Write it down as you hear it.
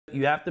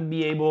You have to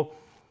be able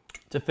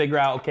to figure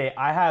out, okay,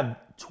 I have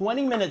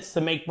 20 minutes to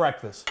make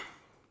breakfast.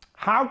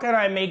 How can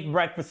I make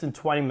breakfast in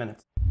 20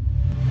 minutes?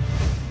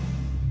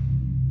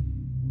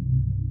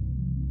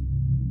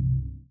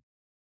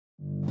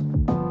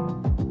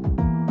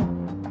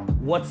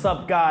 What's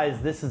up,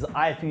 guys? This is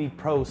IFBB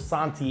Pro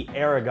Santi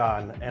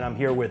Aragon, and I'm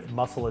here with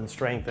Muscle and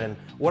Strength. And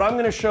what I'm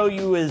gonna show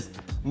you is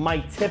my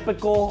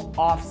typical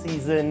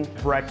off-season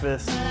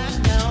breakfast.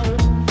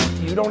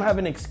 You don't have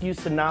an excuse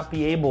to not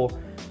be able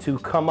to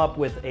come up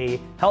with a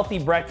healthy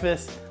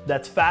breakfast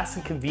that's fast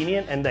and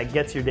convenient and that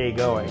gets your day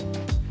going.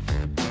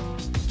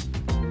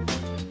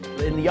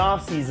 In the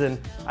off-season,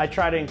 I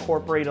try to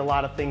incorporate a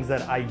lot of things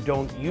that I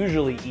don't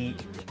usually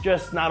eat,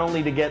 just not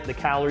only to get the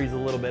calories a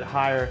little bit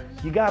higher,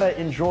 you gotta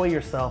enjoy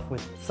yourself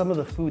with some of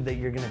the food that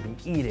you're gonna be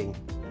eating.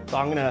 So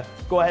I'm gonna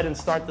go ahead and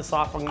start this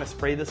off. I'm gonna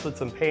spray this with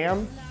some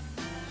Pam.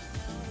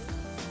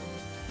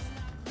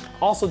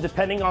 Also,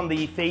 depending on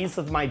the phase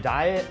of my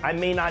diet, I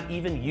may not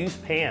even use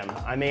Pam.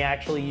 I may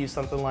actually use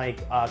something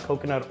like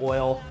coconut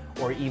oil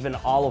or even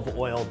olive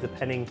oil,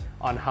 depending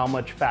on how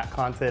much fat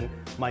content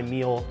my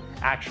meal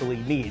actually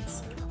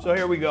needs. So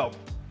here we go.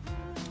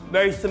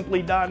 Very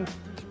simply done.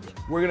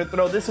 We're gonna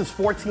throw, this is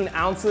 14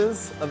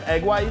 ounces of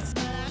egg whites.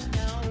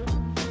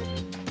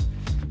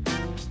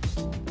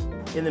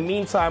 In the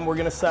meantime, we're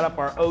gonna set up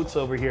our oats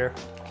over here.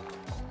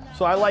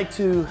 So I like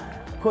to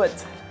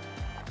put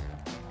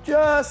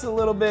just a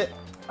little bit.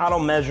 I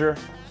don't measure.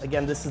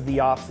 Again, this is the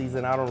off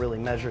season. I don't really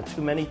measure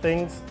too many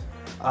things.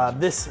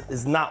 This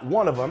is not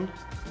one of them.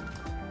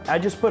 I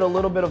just put a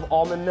little bit of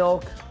almond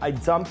milk. I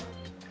dump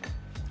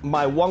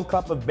my 1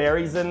 cup of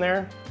berries in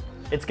there.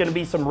 It's gonna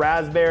be some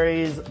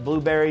raspberries,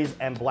 blueberries,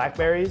 and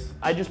blackberries.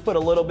 I just put a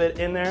little bit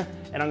in there,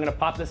 and I'm gonna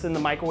pop this in the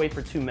microwave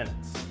for 2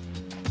 minutes.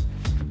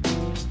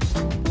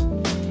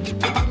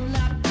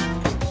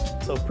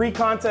 So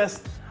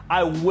pre-contest,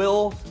 I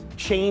will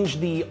change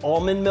the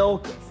almond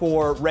milk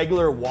for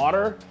regular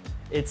water.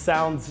 It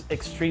sounds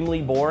extremely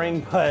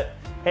boring, but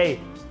hey,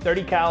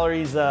 30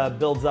 calories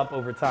builds up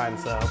over time,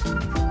 so.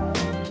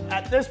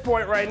 At this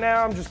point right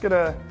now, I'm just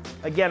gonna,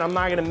 again, I'm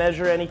not gonna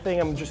measure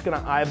anything. I'm just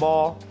gonna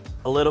eyeball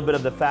a little bit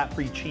of the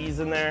fat-free cheese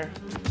in there.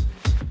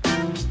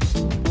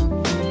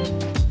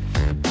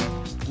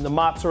 The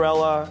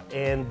mozzarella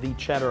and the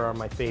cheddar are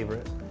my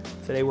favorite.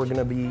 Today we're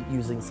gonna be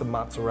using some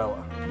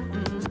mozzarella.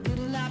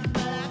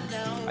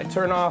 I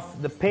turn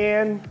off the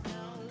pan,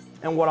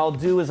 and what I'll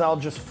do is I'll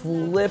just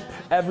flip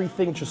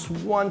everything just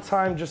one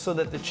time just so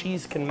that the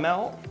cheese can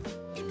melt.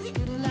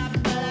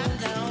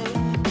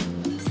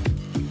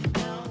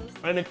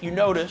 And if you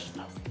noticed,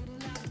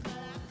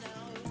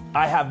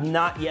 I have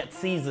not yet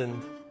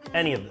seasoned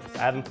any of this.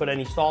 I haven't put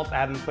any salt, I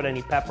haven't put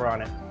any pepper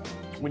on it.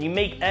 When you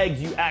make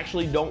eggs, you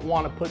actually don't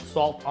want to put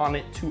salt on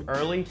it too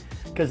early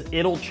because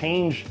it'll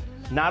change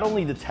not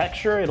only the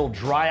texture, it'll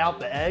dry out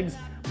the eggs,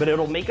 but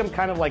it'll make them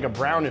kind of like a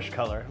brownish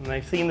color. And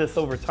I've seen this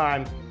over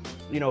time,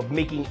 you know,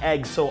 making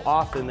eggs so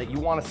often that you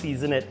want to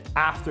season it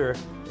after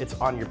it's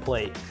on your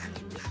plate.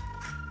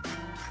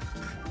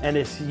 And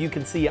as you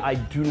can see, I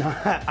do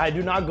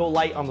not go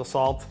light on the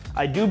salt.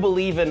 I do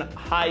believe in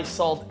high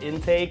salt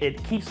intake.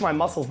 It keeps my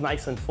muscles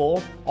nice and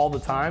full all the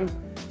time,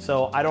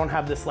 so I don't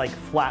have this like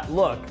flat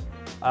look.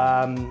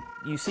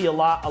 You see a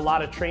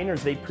lot of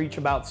trainers, they preach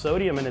about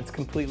sodium, and it's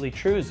completely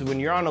true. So when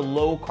you're on a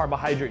low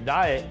carbohydrate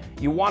diet,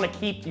 you want to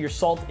keep your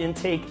salt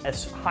intake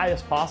as high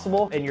as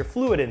possible and your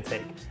fluid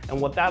intake. And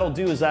what that'll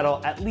do is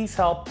that'll at least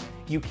help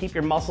you keep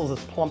your muscles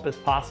as plump as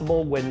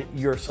possible when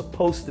you're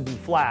supposed to be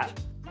flat.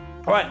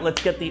 All right,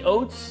 let's get the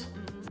oats.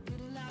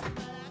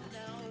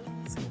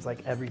 Seems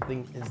like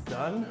everything is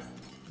done.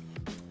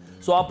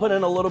 So I'll put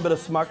in a little bit of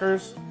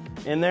Smucker's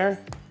in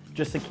there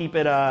just to keep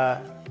it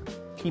a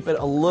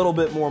little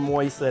bit more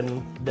moist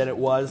than it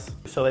was.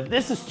 So if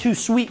this is too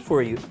sweet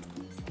for you,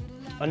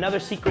 another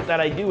secret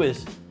that I do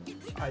is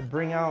I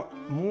bring out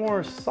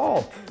more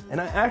salt, and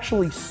I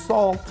actually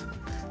salt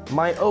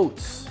my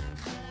oats.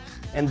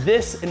 And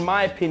this, in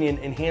my opinion,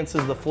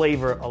 enhances the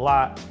flavor a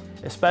lot,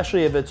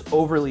 especially if it's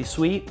overly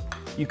sweet.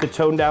 You could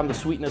tone down the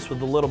sweetness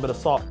with a little bit of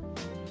salt.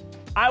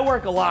 I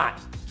work a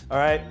lot, all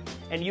right?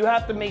 And you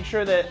have to make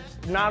sure that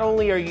not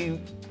only are you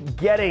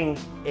getting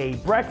a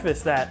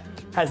breakfast that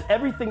has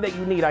everything that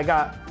you need. I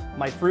got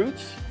my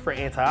fruits for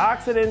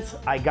antioxidants.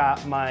 I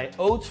got my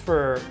oats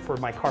for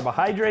my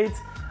carbohydrates.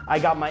 I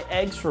got my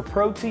eggs for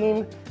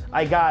protein.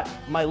 I got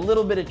my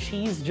little bit of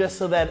cheese just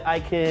so that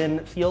I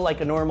can feel like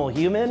a normal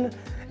human.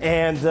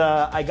 And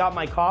I got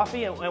my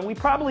coffee, and we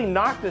probably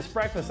knocked this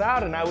breakfast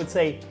out in, I would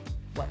say,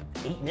 what,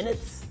 8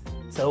 minutes?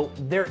 So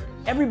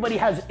everybody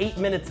has 8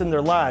 minutes in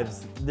their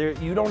lives.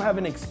 You don't have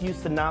an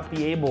excuse to not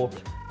be able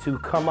to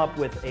come up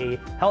with a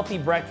healthy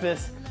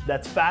breakfast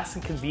that's fast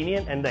and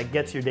convenient and that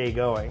gets your day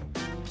going.